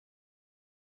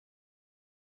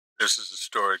This is a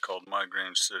story called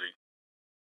Migraine City.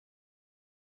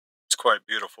 It's quite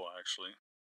beautiful, actually,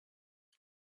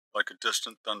 like a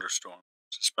distant thunderstorm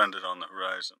suspended on the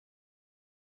horizon,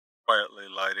 quietly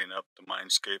lighting up the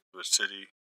mindscape of a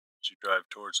city as you drive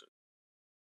towards it.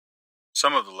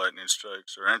 Some of the lightning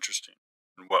strikes are interesting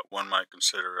in what one might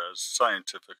consider as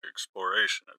scientific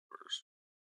exploration at first,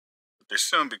 but they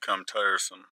soon become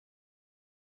tiresome.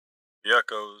 The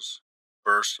echoes,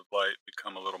 bursts of light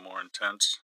become a little more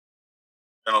intense,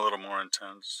 then a little more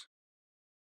intense.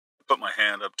 I put my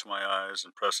hand up to my eyes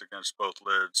and press against both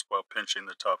lids while pinching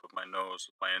the top of my nose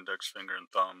with my index finger and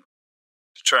thumb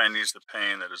to try and ease the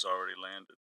pain that has already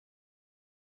landed.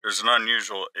 There's an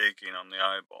unusual aching on the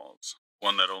eyeballs,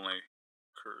 one that only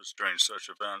occurs during such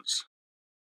events.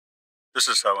 This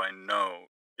is how I know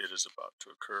it is about to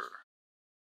occur.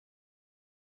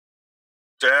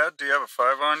 "Dad, do you have a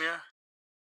 5 on you?"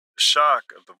 The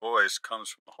shock of the voice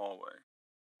comes from the hallway.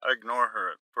 I ignore her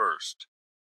at first.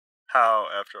 How,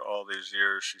 after all these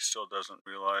years, she still doesn't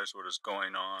realize what is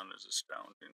going on is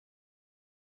astounding.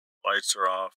 Lights are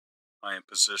off. I am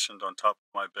positioned on top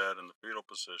of my bed in the fetal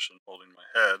position, holding my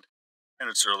head, and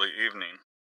it's early evening.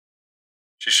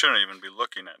 She shouldn't even be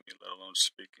looking at me, let alone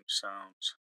speaking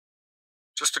sounds.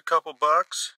 "Just a couple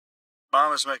bucks?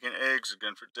 Mom is making eggs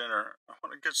again for dinner. I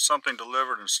want to get something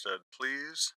delivered instead,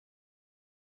 please."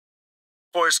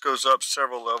 Voice goes up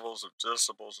several levels of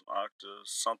decibels and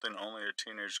octaves, something only a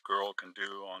teenage girl can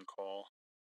do on call.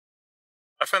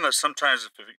 I find that sometimes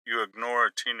if you ignore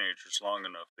teenagers long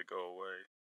enough, they go away.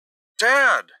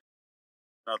 "Dad!"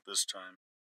 Not this time.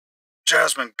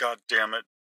 "Jasmine, goddammit!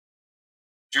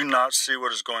 Do you not see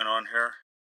what is going on here?"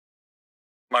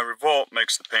 My revolt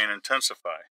makes the pain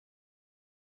intensify.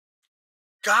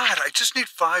 "God, I just need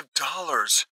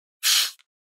 $5.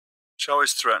 She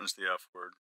always threatens the F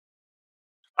word.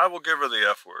 I will give her the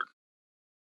F word.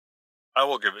 I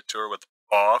will give it to her with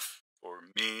off, or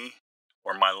me,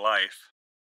 or my life.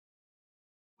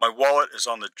 My wallet is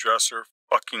on the dresser,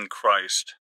 fucking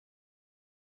Christ.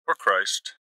 Or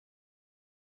Christ.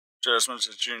 Jasmine's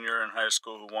a junior in high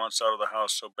school who wants out of the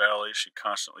house so badly she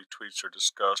constantly tweets her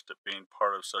disgust at being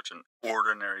part of such an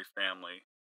ordinary family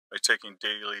by taking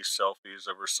daily selfies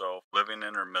of herself living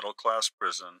in her middle-class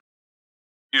prison,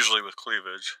 usually with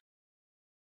cleavage.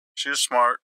 She is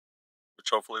smart, which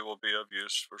hopefully will be of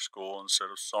use for school instead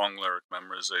of song lyric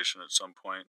memorization at some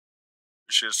point.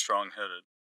 She is strong-headed.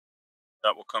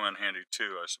 That will come in handy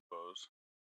too, I suppose.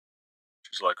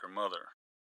 She's like her mother.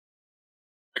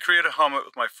 I create a helmet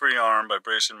with my free arm by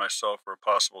bracing myself for a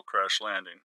possible crash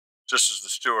landing, just as the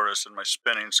stewardess in my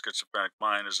spinning schizophrenic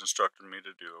mind has instructed me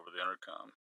to do over the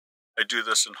intercom. I do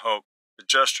this in hope the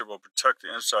gesture will protect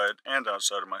the inside and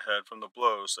outside of my head from the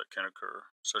blows that can occur,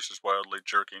 such as wildly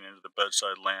jerking into the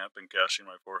bedside lamp and gashing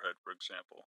my forehead, for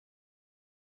example.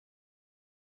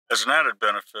 As an added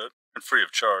benefit, and free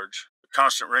of charge, the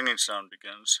constant ringing sound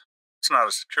begins. It's not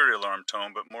a security alarm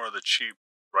tone, but more of the cheap,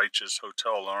 righteous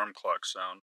hotel alarm clock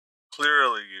sound,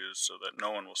 clearly used so that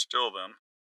no one will steal them,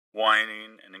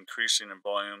 whining and increasing in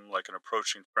volume like an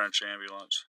approaching French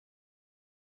ambulance.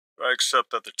 But I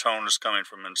accept that the tone is coming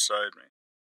from inside me.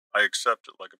 I accept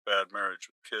it like a bad marriage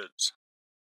with kids.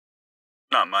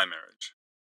 Not my marriage.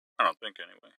 I don't think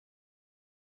anyway.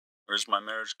 Or is my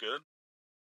marriage good?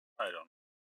 I don't.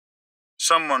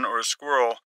 Someone or a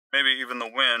squirrel, maybe even the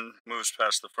wind, moves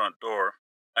past the front door.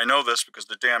 I know this because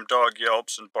the damn dog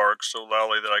yelps and barks so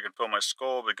loudly that I can feel my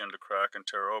skull begin to crack and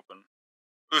tear open.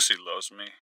 Lucy loves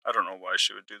me. I don't know why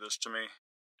she would do this to me.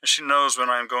 And she knows when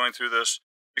I am going through this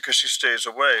because she stays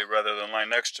away rather than lie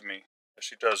next to me, as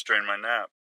she does during my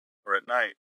nap, or at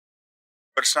night.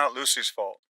 But it's not Lucy's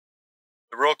fault.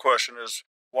 The real question is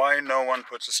why no one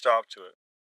puts a stop to it.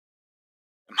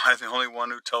 Am I the only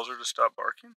one who tells her to stop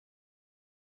barking?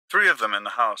 3 of them in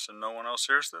the house and no one else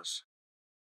hears this?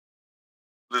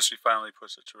 Lucy finally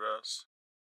puts it to rest.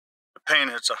 The pain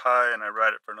hits a high and I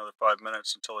ride it for another 5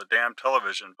 minutes until a damn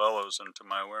television bellows into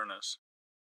my awareness.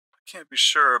 I can't be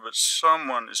sure, but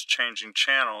someone is changing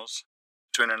channels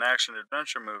between an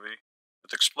action-adventure movie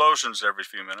with explosions every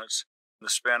few minutes and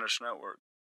the Spanish network.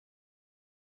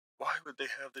 Why would they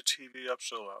have the TV up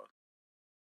so loud?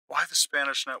 Why the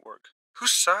Spanish network?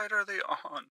 Whose side are they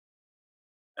on?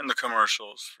 And the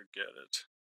commercials, forget it.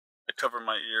 I cover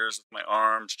my ears with my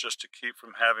arms just to keep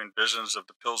from having visions of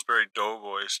the Pillsbury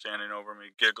Doughboy standing over me,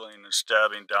 giggling and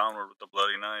stabbing downward with a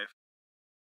bloody knife.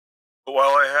 But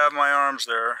while I have my arms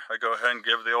there, I go ahead and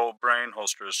give the old brain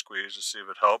holster a squeeze to see if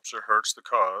it helps or hurts the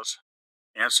cause.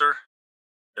 Answer?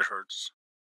 It hurts.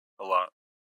 A lot.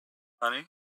 Honey?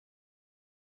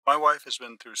 My wife has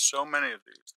been through so many of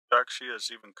these. The fact she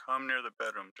has even come near the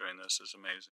bedroom during this is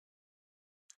amazing.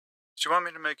 Do you want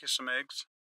me to make you some eggs?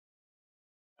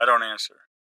 I don't answer.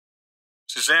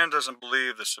 Suzanne doesn't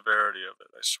believe the severity of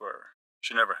it, I swear.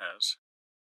 She never has.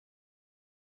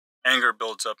 Anger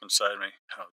builds up inside me.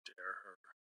 How dare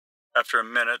her? After a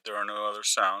minute, there are no other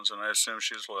sounds, and I assume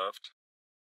she's left.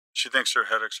 She thinks her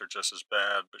headaches are just as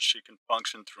bad, but she can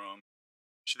function through them.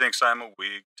 She thinks I'm a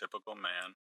weak, typical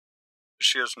man, but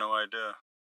she has no idea.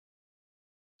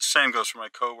 The same goes for my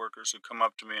coworkers who come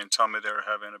up to me and tell me they're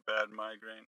having a bad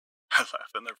migraine. I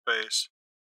laugh in their face.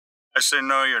 I say,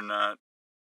 no, you're not.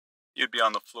 You'd be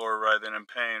on the floor writhing in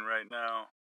pain right now.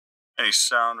 Any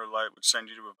sound or light would send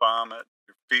you to vomit.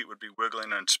 Your feet would be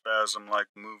wiggling in spasm-like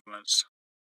movements.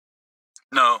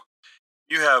 No,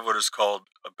 you have what is called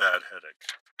a bad headache.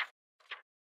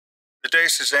 The day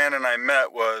Suzanne and I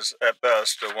met was, at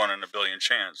best, a 1 in a billion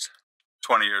chance.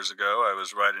 20 years ago, I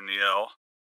was riding the L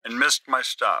and missed my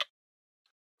stop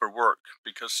for work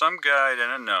because some guy I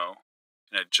didn't know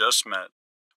and had just met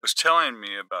was telling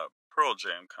me about Pearl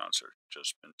Jam concert he'd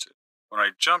just been to. When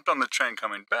I jumped on the train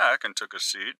coming back and took a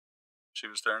seat, she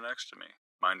was there next to me,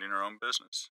 minding her own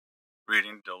business,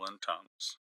 reading Dylan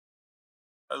Thomas.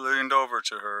 I leaned over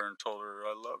to her and told her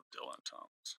I loved Dylan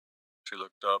Thomas. She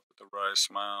looked up with a wry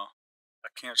smile. I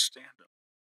can't stand him.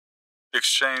 The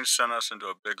exchange sent us into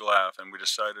a big laugh, and we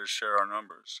decided to share our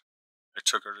numbers. I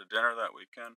took her to dinner that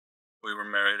weekend. We were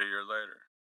married a year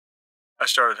later. I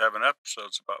started having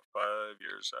episodes about 5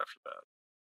 years after that.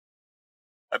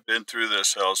 I've been through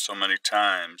this hell so many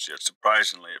times, yet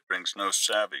surprisingly it brings no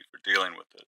savvy for dealing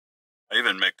with it. I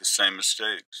even make the same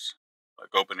mistakes,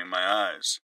 like opening my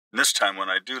eyes. And this time when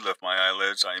I do lift my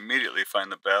eyelids, I immediately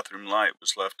find the bathroom light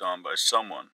was left on by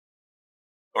someone,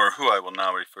 or who I will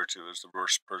now refer to as the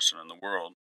worst person in the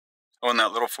world. Oh, and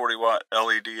that little 40-watt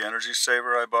LED energy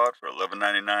saver I bought for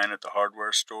 $11.99 at the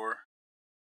hardware store?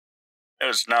 It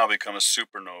has now become a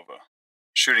supernova,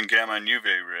 shooting gamma and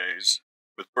UV rays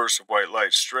with bursts of white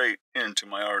light straight into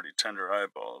my already tender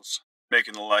eyeballs,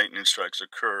 making the lightning strikes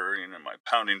occur in my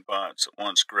pounding bots at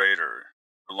once greater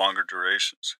for longer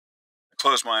durations. I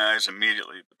close my eyes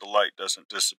immediately, but the light doesn't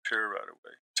disappear right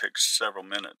away. It takes several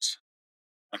minutes.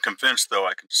 I'm convinced, though,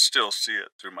 I can still see it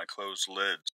through my closed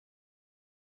lids.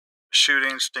 A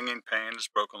shooting, stinging pain is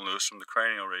broken loose from the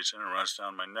cranial region and runs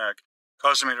down my neck,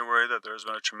 causing me to worry that there has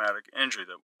been a traumatic injury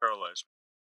that will paralyze me.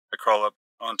 I crawl up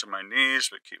onto my knees,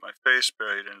 but keep my face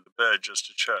buried into the bed just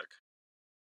to check.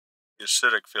 The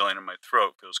acidic feeling in my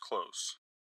throat feels close.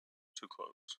 Too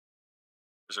close.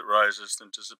 As it rises, then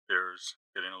disappears,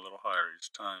 getting a little higher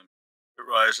each time. It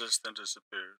rises, then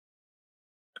disappears.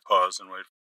 I pause and wait.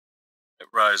 It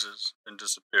rises, then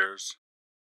disappears.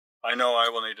 I know I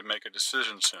will need to make a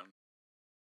decision soon.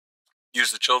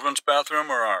 Use the children's bathroom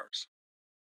or ours?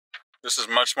 This is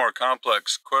a much more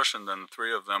complex question than the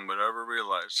three of them would ever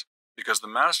realize, because the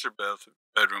master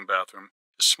bedroom bathroom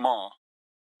is small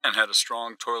and had a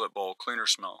strong toilet bowl cleaner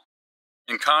smell.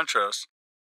 In contrast,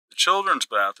 the children's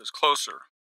bath is closer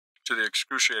to the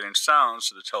excruciating sounds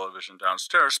to the television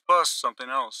downstairs, plus something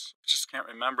else. I just can't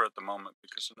remember at the moment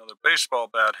because another baseball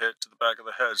bat hit to the back of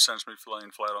the head sends me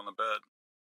laying flat on the bed.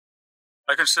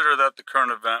 I consider that the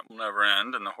current event will never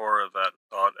end, and the horror of that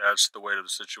thought adds to the weight of the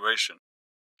situation.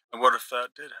 And what if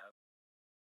that did happen?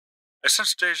 I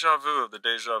sense deja vu of the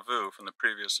deja vu from the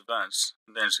previous events,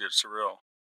 and things get surreal.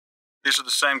 These are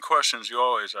the same questions you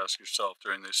always ask yourself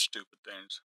during these stupid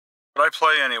things. But I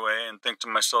play anyway and think to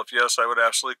myself, yes, I would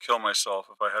absolutely kill myself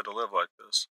if I had to live like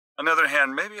this. On the other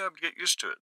hand, maybe I would get used to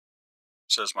it,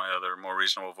 says my other, more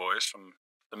reasonable voice from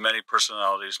the many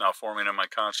personalities now forming in my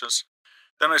conscience.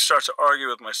 Then I start to argue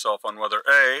with myself on whether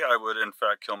A, I would in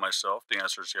fact kill myself, the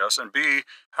answer is yes, and B,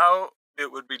 how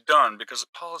it would be done, because the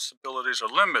possibilities are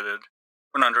limited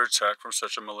when under attack from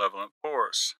such a malevolent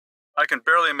force. I can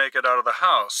barely make it out of the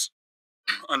house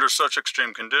under such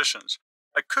extreme conditions.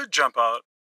 I could jump out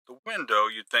the window,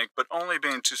 you'd think, but only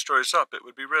being 2 stories up, it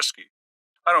would be risky.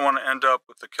 I don't want to end up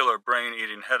with a killer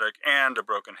brain-eating headache and a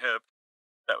broken hip.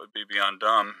 That would be beyond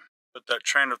dumb. But that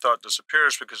train of thought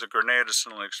disappears because a grenade has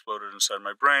suddenly exploded inside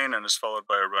my brain and is followed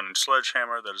by a running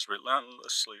sledgehammer that is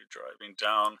relentlessly driving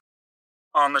down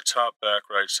on the top back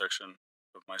right section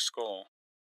of my skull.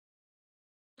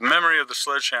 The memory of the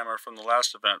sledgehammer from the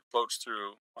last event floats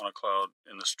through on a cloud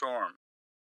in the storm.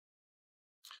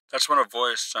 That's when a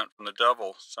voice sent from the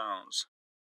devil sounds.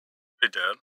 Hey,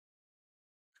 Dad,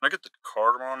 can I get the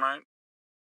car tomorrow night?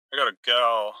 I got a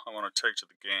gal I want to take to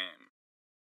the game.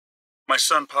 My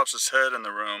son pops his head in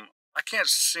the room. I can't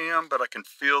see him, but I can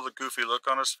feel the goofy look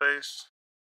on his face.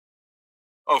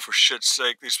 Oh, for shit's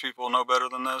sake, these people know better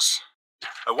than this.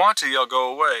 I want to yell,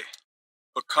 go away.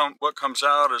 But what comes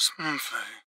out is,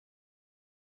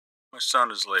 My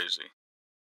son is lazy.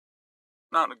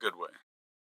 Not in a good way,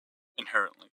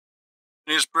 inherently.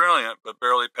 And he is brilliant, but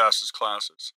barely passes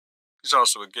classes. He's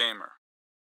also a gamer.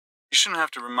 You shouldn't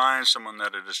have to remind someone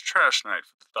that it is trash night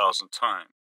for the thousandth time.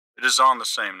 It is on the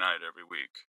same night every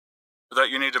week. Or that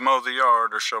you need to mow the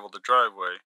yard or shovel the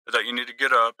driveway. Or that you need to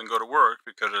get up and go to work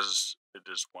because it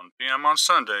is 1 p.m. on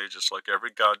Sunday, just like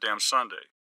every goddamn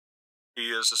Sunday.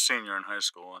 He is a senior in high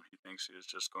school, and he thinks he is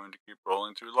just going to keep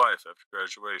rolling through life after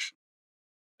graduation.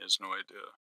 He has no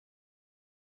idea.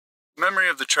 Memory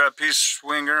of the trapeze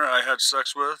swinger I had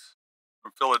sex with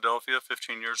from Philadelphia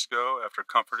 15 years ago after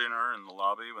comforting her in the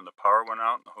lobby when the power went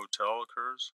out in the hotel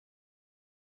occurs.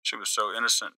 She was so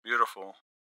innocent, beautiful.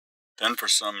 Then for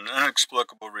some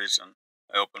inexplicable reason,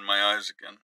 I opened my eyes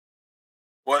again.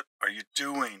 What are you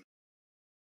doing?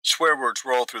 Swear words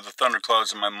roll through the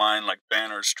thunderclouds in my mind like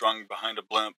banners strung behind a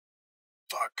blimp.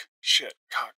 Fuck, shit,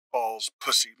 cock, balls,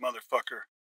 pussy, motherfucker.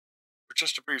 For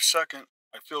just a brief second,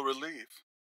 I feel relief.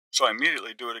 So I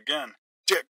immediately do it again.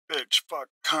 Dick, bitch, fuck,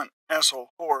 cunt, asshole,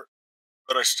 whore.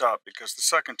 But I stop because the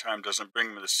second time doesn't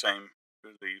bring me the same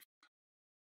relief.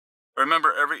 I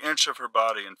remember every inch of her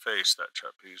body and face, that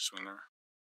trapeze swinger,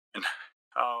 and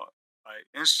how I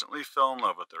instantly fell in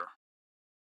love with her.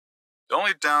 The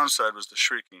only downside was the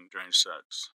shrieking during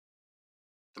sex.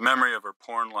 The memory of her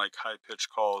porn-like high-pitched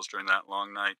calls during that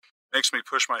long night makes me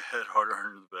push my head harder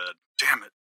into the bed. Damn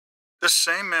it! This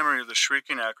same memory of the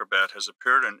shrieking acrobat has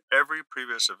appeared in every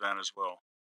previous event as well.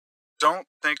 Don't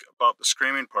think about the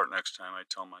screaming part next time, I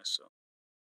tell myself.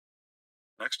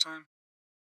 Next time?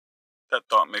 That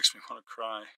thought makes me want to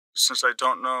cry, since I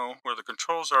don't know where the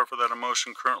controls are for that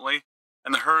emotion currently,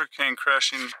 and the hurricane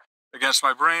crashing against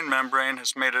my brain membrane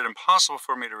has made it impossible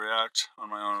for me to react on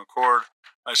my own accord.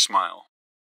 I smile.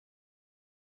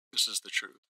 This is the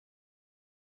truth.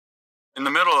 In the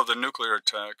middle of the nuclear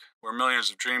attack, where millions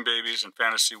of dream babies and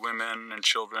fantasy women and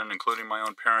children, including my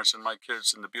own parents and my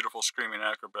kids and the beautiful screaming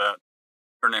acrobat,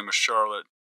 her name was Charlotte.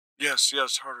 Yes,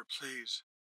 yes, harder, please,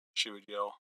 she would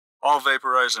yell. All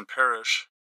vaporize and perish.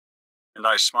 And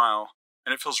I smile,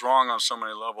 and it feels wrong on so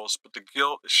many levels, but the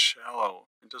guilt is shallow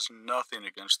and does nothing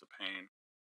against the pain.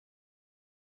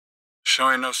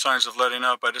 Showing no signs of letting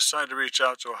up, I decide to reach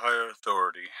out to a higher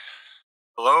authority.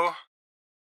 Hello?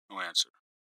 No answer.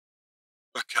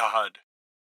 But God,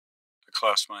 I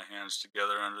clasp my hands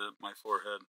together under my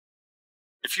forehead.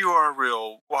 If you are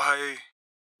real, why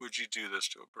would you do this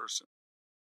to a person?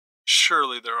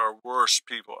 Surely there are worse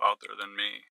people out there than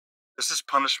me. Is this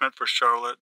punishment for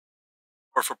Charlotte?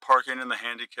 Or for parking in the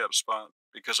handicapped spot?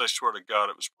 Because I swear to God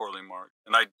it was poorly marked.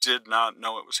 And I did not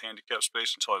know it was handicapped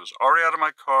space until I was already out of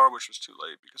my car, which was too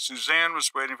late. Because Suzanne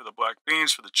was waiting for the black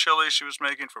beans for the chili she was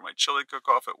making for my chili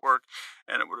cook-off at work.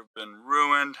 And it would have been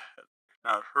ruined had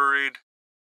I not hurried.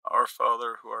 Our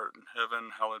Father, who art in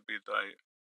heaven, hallowed be thy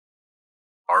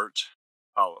art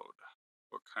hallowed.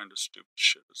 What kind of stupid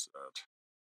shit is that?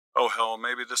 Oh hell,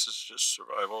 maybe this is just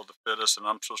survival of the fittest and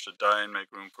I'm supposed to die and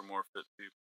make room for more fit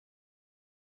people.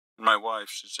 And my wife,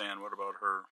 Suzanne, what about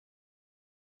her?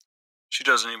 She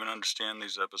doesn't even understand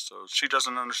these episodes. She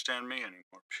doesn't understand me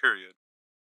anymore, period.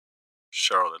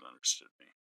 Charlotte understood me.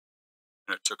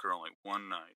 And it took her only one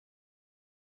night.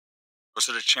 Was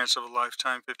it a chance of a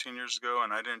lifetime 15 years ago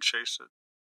and I didn't chase it?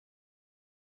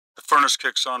 The furnace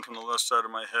kicks on from the left side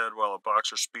of my head while a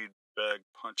boxer speed bag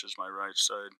punches my right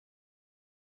side.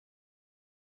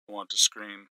 I want to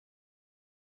scream.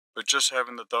 But just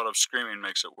having the thought of screaming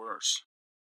makes it worse.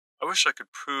 I wish I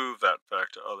could prove that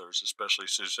fact to others, especially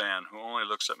Suzanne, who only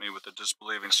looks at me with a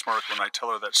disbelieving smirk when I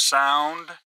tell her that sound,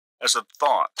 as a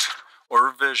thought or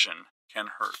a vision, can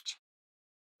hurt.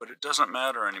 But it doesn't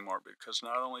matter anymore because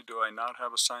not only do I not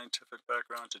have a scientific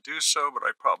background to do so, but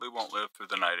I probably won't live through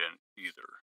the night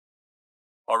either.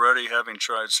 Already having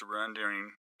tried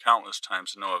surrendering countless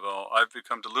times to no avail, I've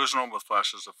become delusional with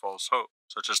flashes of false hope,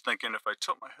 such as thinking if I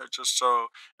tilt my head just so,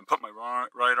 and put my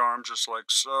right arm just like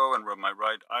so, and rub my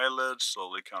right eyelid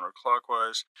slowly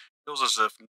counterclockwise, feels as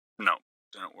if, no,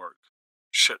 didn't work.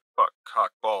 Shit, fuck,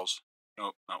 cock, balls.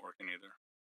 Nope, not working either.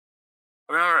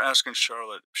 I remember asking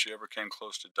Charlotte if she ever came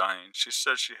close to dying. She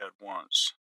said she had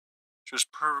once. She was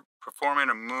performing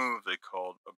a move they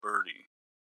called a birdie,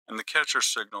 and the catcher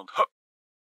signaled, hup,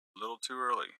 a little too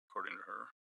early, according to her.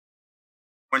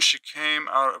 When she came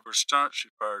out of her stunt, she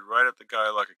fired right at the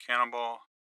guy like a cannonball,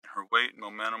 and her weight and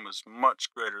momentum was much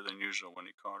greater than usual when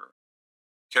he caught her.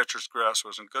 The catcher's grasp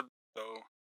wasn't good, though,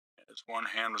 as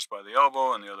one hand was by the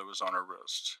elbow and the other was on her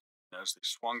wrist. And as they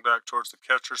swung back towards the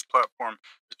catcher's platform,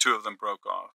 the two of them broke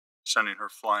off, sending her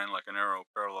flying like an arrow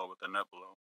parallel with the net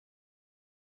below.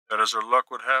 But as her luck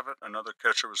would have it, another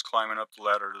catcher was climbing up the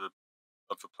ladder to the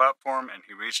of the platform, and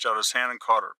he reached out his hand and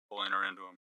caught her, pulling her into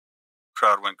him. The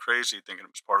crowd went crazy, thinking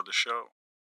it was part of the show.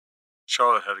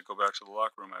 Charlotte had to go back to the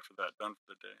locker room after that, done for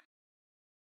the day.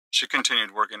 She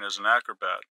continued working as an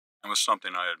acrobat, and was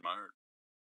something I admired.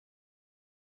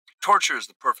 Torture is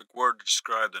the perfect word to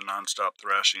describe the nonstop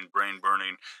thrashing,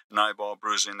 brain-burning, and eyeball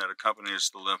bruising that accompanies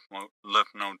the lymph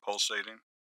node pulsating.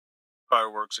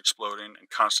 Fireworks exploding, and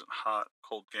constant hot,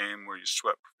 cold game where you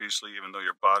sweat profusely even though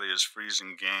your body is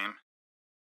freezing game.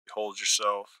 You hold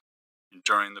yourself,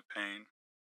 enduring the pain,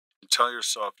 and tell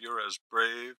yourself you're as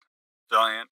brave,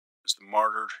 valiant as the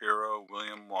martyred hero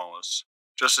William Wallace,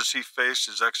 just as he faced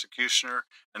his executioner,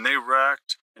 and they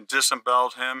racked and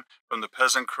disemboweled him from the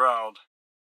peasant crowd.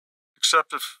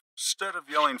 Except if, instead of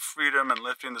yelling freedom and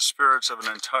lifting the spirits of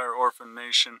an entire orphan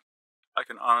nation, I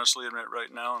can honestly admit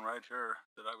right now and right here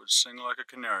that I would sing like a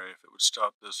canary if it would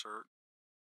stop this hurt.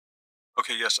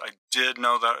 Okay, yes, I did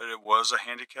know that it was a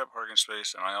handicapped parking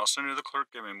space, and I also knew the clerk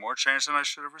gave me more change than I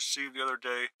should have received the other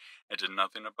day and did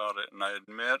nothing about it, and I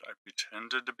admit I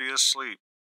pretended to be asleep,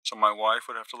 so my wife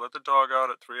would have to let the dog out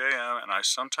at 3 a.m., and I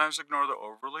sometimes ignore the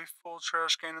overly full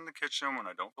trash can in the kitchen when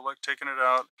I don't feel like taking it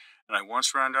out, and I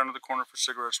once ran down to the corner for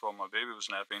cigarettes while my baby was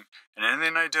napping, and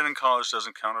anything I did in college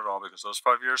doesn't count at all because those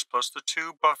 5 years plus the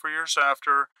 2 buffer years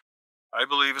after, I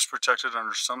believe is protected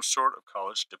under some sort of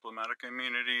college diplomatic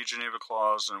immunity Geneva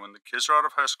clause, and when the kids are out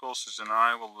of high school, Susan and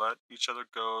I will let each other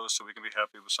go so we can be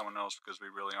happy with someone else because we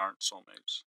really aren't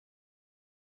soulmates.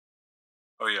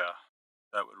 Oh yeah,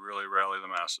 that would really rally the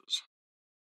masses.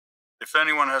 If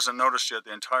anyone hasn't noticed yet,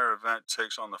 the entire event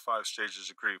takes on the 5 stages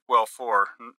of grief. Well, 4,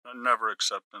 never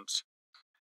acceptance.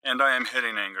 And I am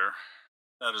hitting anger.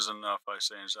 That is enough, I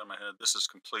say inside my head. This is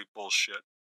complete bullshit.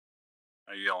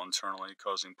 I yell internally,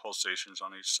 causing pulsations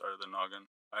on each side of the noggin.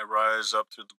 I rise up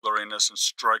through the blurriness and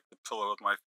strike the pillow with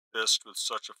my fist with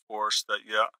such a force that,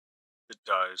 yeah, it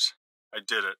dies. I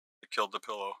did it. I killed the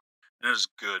pillow. And it is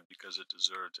good because it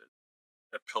deserved it.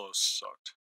 That pillow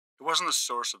sucked. It wasn't the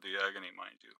source of the agony,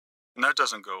 mind you. And that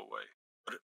doesn't go away.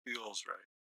 But it feels right.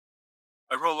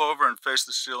 I roll over and face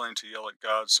the ceiling to yell at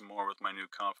God some more with my new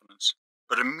confidence.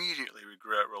 But immediately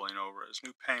regret rolling over as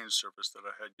new pains surfaced that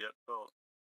I had yet felt.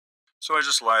 So I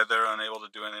just lie there, unable to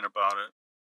do anything about it.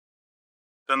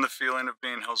 Then the feeling of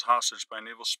being held hostage by an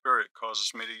evil spirit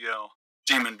causes me to yell,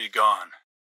 "Demon, be gone!"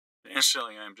 And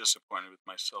instantly I am disappointed with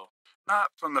myself.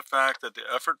 Not from the fact that the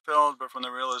effort failed, but from the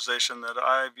realization that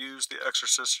I've used the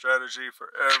exorcist strategy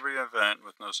for every event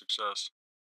with no success.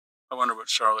 I wonder what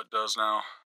Charlotte does now.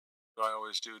 Do I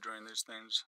always do during these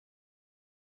things?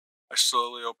 I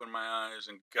slowly open my eyes,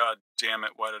 and God damn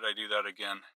it, why did I do that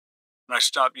again? And I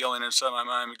stop yelling inside my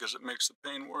mind because it makes the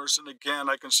pain worse, and again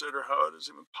I consider how it is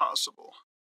even possible.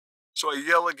 So I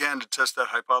yell again to test that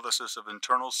hypothesis of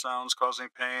internal sounds causing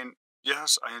pain.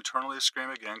 Yes, I internally scream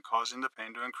again, causing the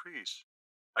pain to increase.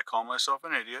 I call myself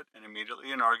an idiot, and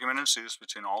immediately an argument ensues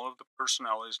between all of the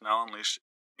personalities now unleashed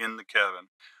in the cabin.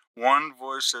 One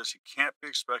voice says he can't be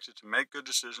expected to make good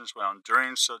decisions while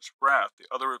enduring such wrath. The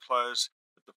other replies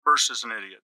that the first is an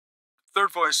idiot.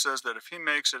 Third voice says that if he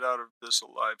makes it out of this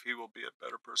alive, he will be a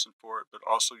better person for it, but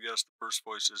also, yes, the first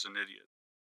voice is an idiot.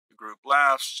 The group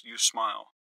laughs, you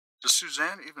smile. Does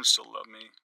Suzanne even still love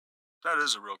me? That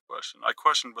is a real question. I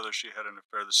questioned whether she had an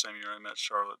affair the same year I met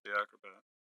Charlotte the acrobat.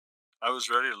 I was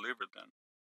ready to leave her then,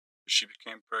 but she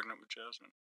became pregnant with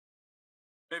Jasmine.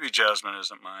 Maybe Jasmine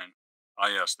isn't mine.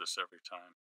 I ask this every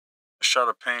time. A shot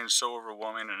of pain so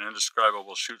overwhelming and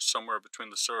indescribable shoots somewhere between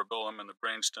the cerebellum and the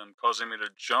brainstem, causing me to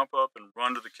jump up and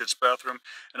run to the kids' bathroom,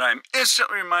 and I am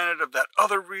instantly reminded of that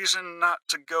other reason not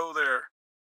to go there.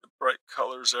 The bright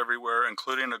colors everywhere,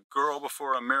 including a girl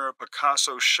before a mirror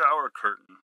Picasso shower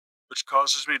curtain, which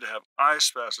causes me to have eye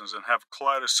spasms and have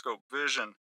kaleidoscope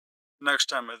vision. Next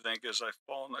time I think as I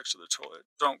fall next to the toilet,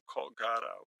 don't call God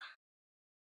out.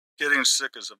 Getting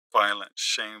sick is a violent,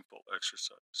 shameful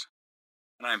exercise.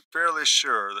 And I am fairly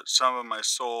sure that some of my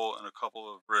soul and a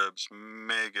couple of ribs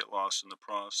may get lost in the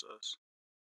process.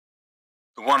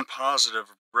 The one positive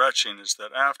of retching is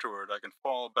that afterward I can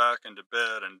fall back into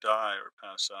bed and die or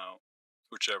pass out,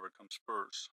 whichever comes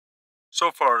first. So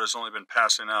far it has only been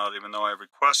passing out, even though I have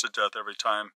requested death every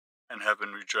time and have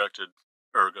been rejected,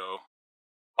 ergo.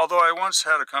 Although I once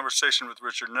had a conversation with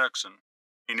Richard Nixon,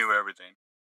 he knew everything.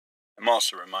 I'm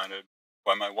also reminded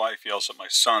why my wife yells at my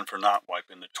son for not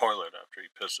wiping the toilet after he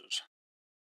pisses.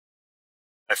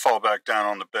 I fall back down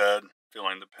on the bed,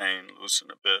 feeling the pain loosen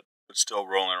a bit, but still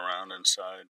rolling around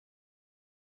inside.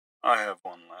 I have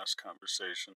one last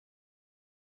conversation.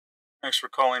 Thanks for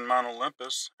calling Mount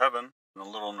Olympus, heaven, and a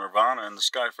little nirvana in the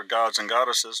sky for gods and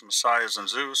goddesses, messiahs and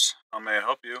Zeus. How may I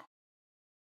help you?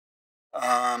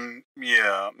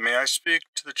 Yeah. May I speak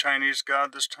to the Chinese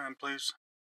god this time, please?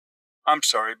 I'm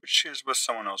sorry, but she is with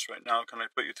someone else right now. Can I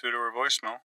put you through to her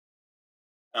voicemail?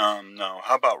 No.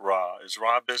 How about Ra? Is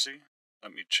Ra busy?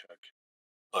 Let me check.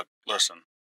 Look, listen.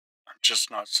 I'm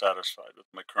just not satisfied with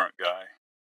my current guy.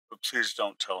 But please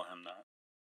don't tell him that.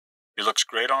 He looks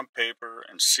great on paper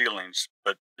and ceilings,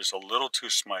 but is a little too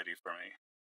smitey for me.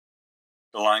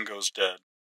 The line goes dead,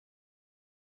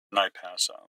 and I pass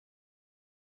out.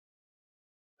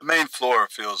 The main floor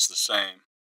feels the same.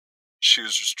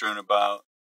 Shoes are strewn about,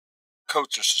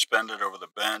 coats are suspended over the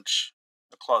bench,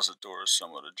 the closet door is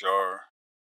somewhat ajar,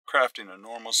 crafting a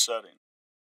normal setting.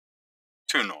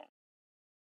 Too normal.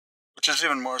 Which is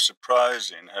even more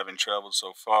surprising, having traveled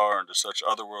so far into such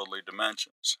otherworldly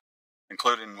dimensions,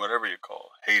 including whatever you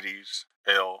call Hades,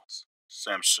 Hell,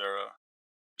 Samsara,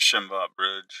 Shimvat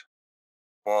Bridge.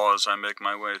 While as I make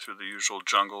my way through the usual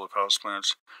jungle of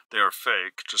houseplants, they are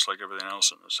fake, just like everything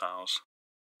else in this house.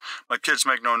 My kids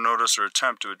make no notice or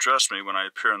attempt to address me when I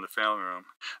appear in the family room.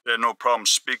 They had no problem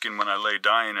speaking when I lay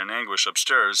dying in anguish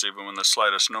upstairs, even when the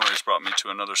slightest noise brought me to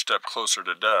another step closer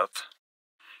to death.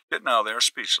 Yet now they are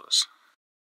speechless.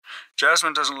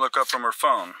 Jasmine doesn't look up from her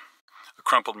phone. A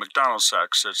crumpled McDonald's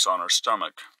sack sits on her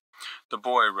stomach. The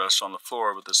boy rests on the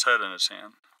floor with his head in his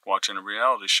hand, watching a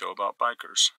reality show about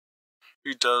bikers.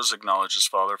 He does acknowledge his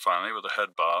father finally with a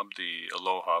head bob, the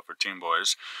aloha for teen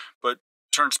boys, but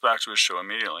turns back to his show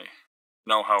immediately.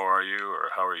 No, how are you,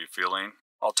 or how are you feeling?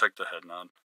 I'll take the head nod.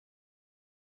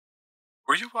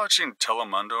 Were you watching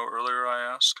Telemundo earlier, I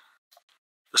ask?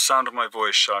 The sound of my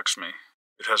voice shocks me.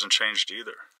 It hasn't changed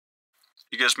either.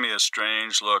 He gives me a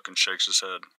strange look and shakes his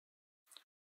head.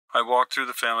 I walk through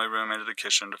the family room into the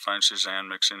kitchen to find Suzanne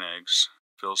mixing eggs.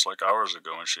 Feels like hours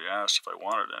ago when she asked if I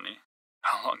wanted any.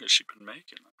 How long has she been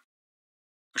making them?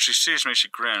 When she sees me, she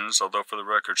grins, although for the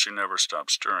record she never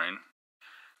stops stirring.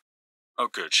 Oh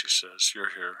good, she says. You're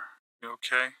here. You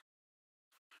okay?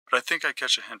 But I think I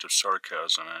catch a hint of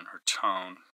sarcasm in her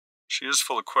tone. She is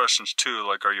full of questions, too,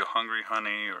 like, are you hungry,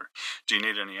 honey, or do you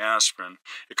need any aspirin?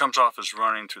 It comes off as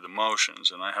running through the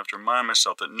motions, and I have to remind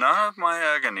myself that none of my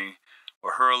agony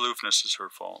or her aloofness is her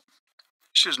fault.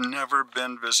 She has never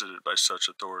been visited by such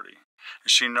authority,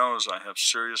 and she knows I have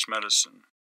serious medicine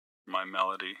for my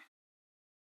malady.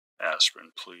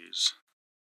 Aspirin, please.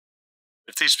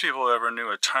 If these people ever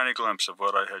knew a tiny glimpse of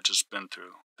what I had just been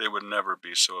through, they would never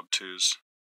be so obtuse.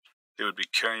 They would be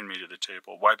carrying me to the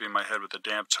table, wiping my head with a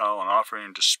damp towel and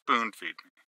offering to spoon-feed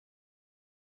me.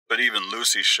 But even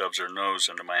Lucy shoves her nose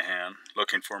into my hand,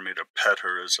 looking for me to pet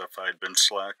her as if I'd been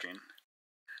slacking.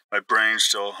 My brain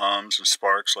still hums and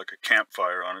sparks like a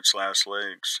campfire on its last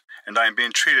legs, and I am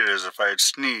being treated as if I had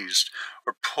sneezed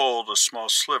or pulled a small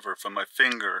sliver from my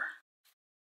finger.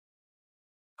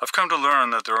 I've come to learn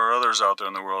that there are others out there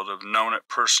in the world who have known it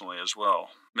personally as well.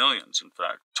 Millions, in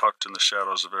fact, tucked in the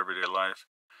shadows of everyday life.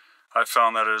 I've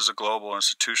found that it is a global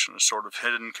institution, a sort of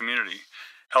hidden community,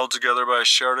 held together by a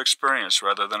shared experience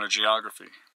rather than a geography.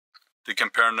 They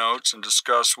compare notes and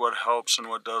discuss what helps and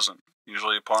what doesn't,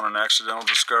 usually upon an accidental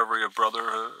discovery of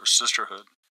brotherhood or sisterhood.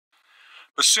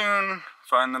 But soon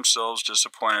find themselves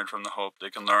disappointed from the hope they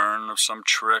can learn of some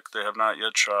trick they have not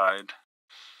yet tried.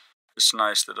 It's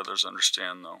nice that others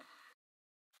understand, though.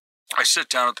 I sit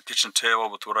down at the kitchen table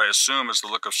with what I assume is the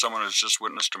look of someone who's just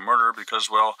witnessed a murder because,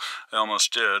 well, I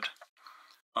almost did.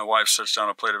 My wife sets down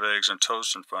a plate of eggs and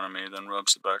toast in front of me, then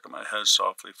rubs the back of my head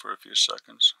softly for a few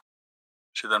seconds.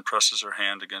 She then presses her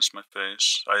hand against my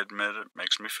face. I admit it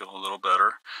makes me feel a little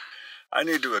better. I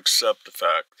need to accept the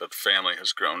fact that the family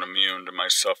has grown immune to my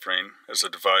suffering as a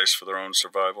device for their own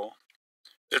survival.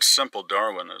 It's simple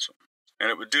Darwinism, and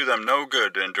it would do them no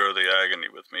good to endure the agony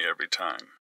with me every time.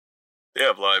 They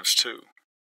have lives too.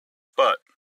 But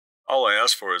all I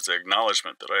ask for is the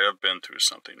acknowledgement that I have been through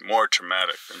something more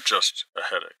traumatic than just a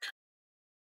headache.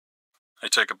 I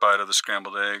take a bite of the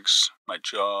scrambled eggs. My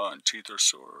jaw and teeth are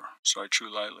sore, so I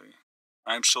chew lightly.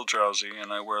 I am still drowsy,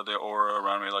 and I wear the aura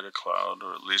around me like a cloud,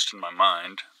 or at least in my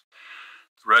mind.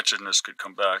 The wretchedness could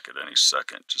come back at any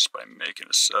second just by making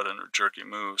a sudden or jerky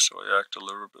move, so I act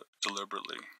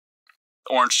deliberately.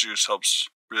 The orange juice helps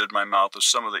rid my mouth of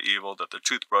some of the evil that the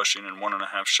toothbrushing and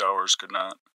 1.5 showers could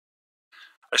not.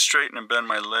 I straighten and bend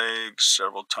my legs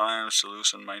several times to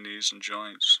loosen my knees and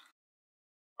joints.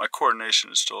 My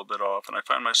coordination is still a bit off, and I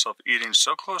find myself eating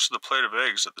so close to the plate of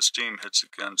eggs that the steam hits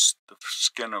against the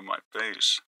skin of my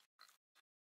face.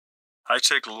 I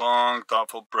take long,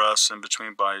 thoughtful breaths in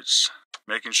between bites,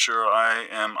 making sure I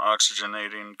am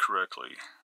oxygenating correctly.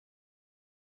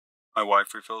 My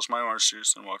wife refills my orange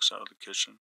juice and walks out of the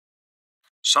kitchen.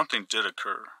 Something did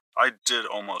occur. I did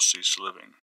almost cease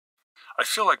living. I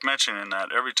feel like mentioning that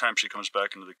every time she comes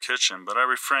back into the kitchen, but I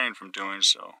refrain from doing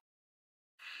so.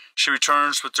 She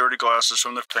returns with dirty glasses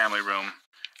from the family room,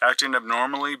 acting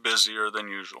abnormally busier than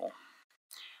usual.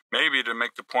 Maybe to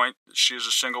make the point that she is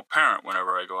a single parent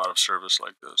whenever I go out of service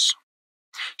like this.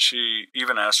 She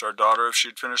even asks our daughter if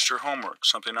she'd finished her homework,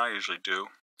 something I usually do,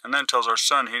 and then tells our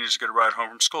son he needs to get a ride home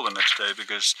from school the next day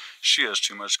because she has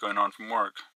too much going on from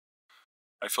work.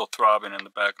 I feel throbbing in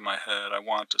the back of my head. I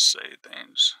want to say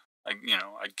things. I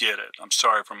get it. I'm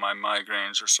sorry for my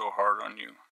migraines are so hard on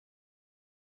you.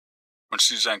 When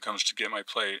Suzanne comes to get my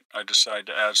plate, I decide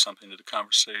to add something to the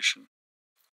conversation.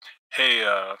 Hey,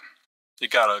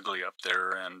 it got ugly up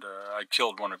there, and I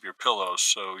killed one of your pillows,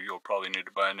 so you'll probably need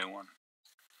to buy a new one.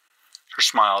 Her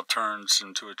smile turns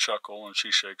into a chuckle, and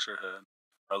she shakes her head.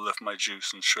 I lift my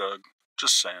juice and shrug.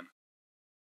 Just saying.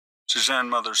 Suzanne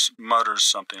mutters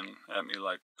something at me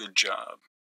like, good job.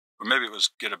 Or maybe it was,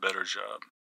 get a better job.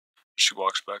 She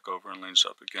walks back over and leans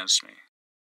up against me.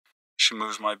 She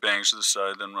moves my bangs to the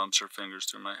side, then rubs her fingers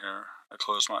through my hair. I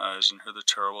close my eyes and hear the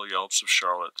terrible yelps of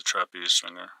Charlotte, the trapeze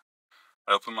swinger.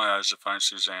 I open my eyes to find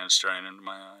Suzanne staring into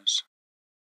my eyes.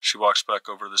 She walks back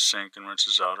over the sink and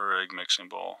rinses out her egg mixing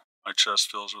bowl. My chest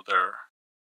fills with air.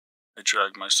 I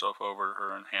drag myself over to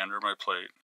her and hand her my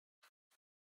plate,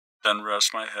 then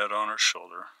rest my head on her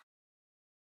shoulder.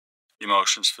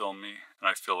 Emotions fill me, and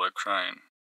I feel like crying.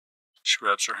 She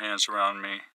wraps her hands around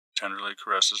me, tenderly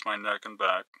caresses my neck and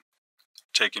back,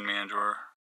 taking me into her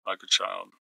like a child.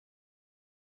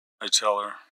 I tell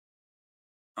her,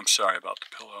 I'm sorry about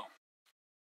the pillow.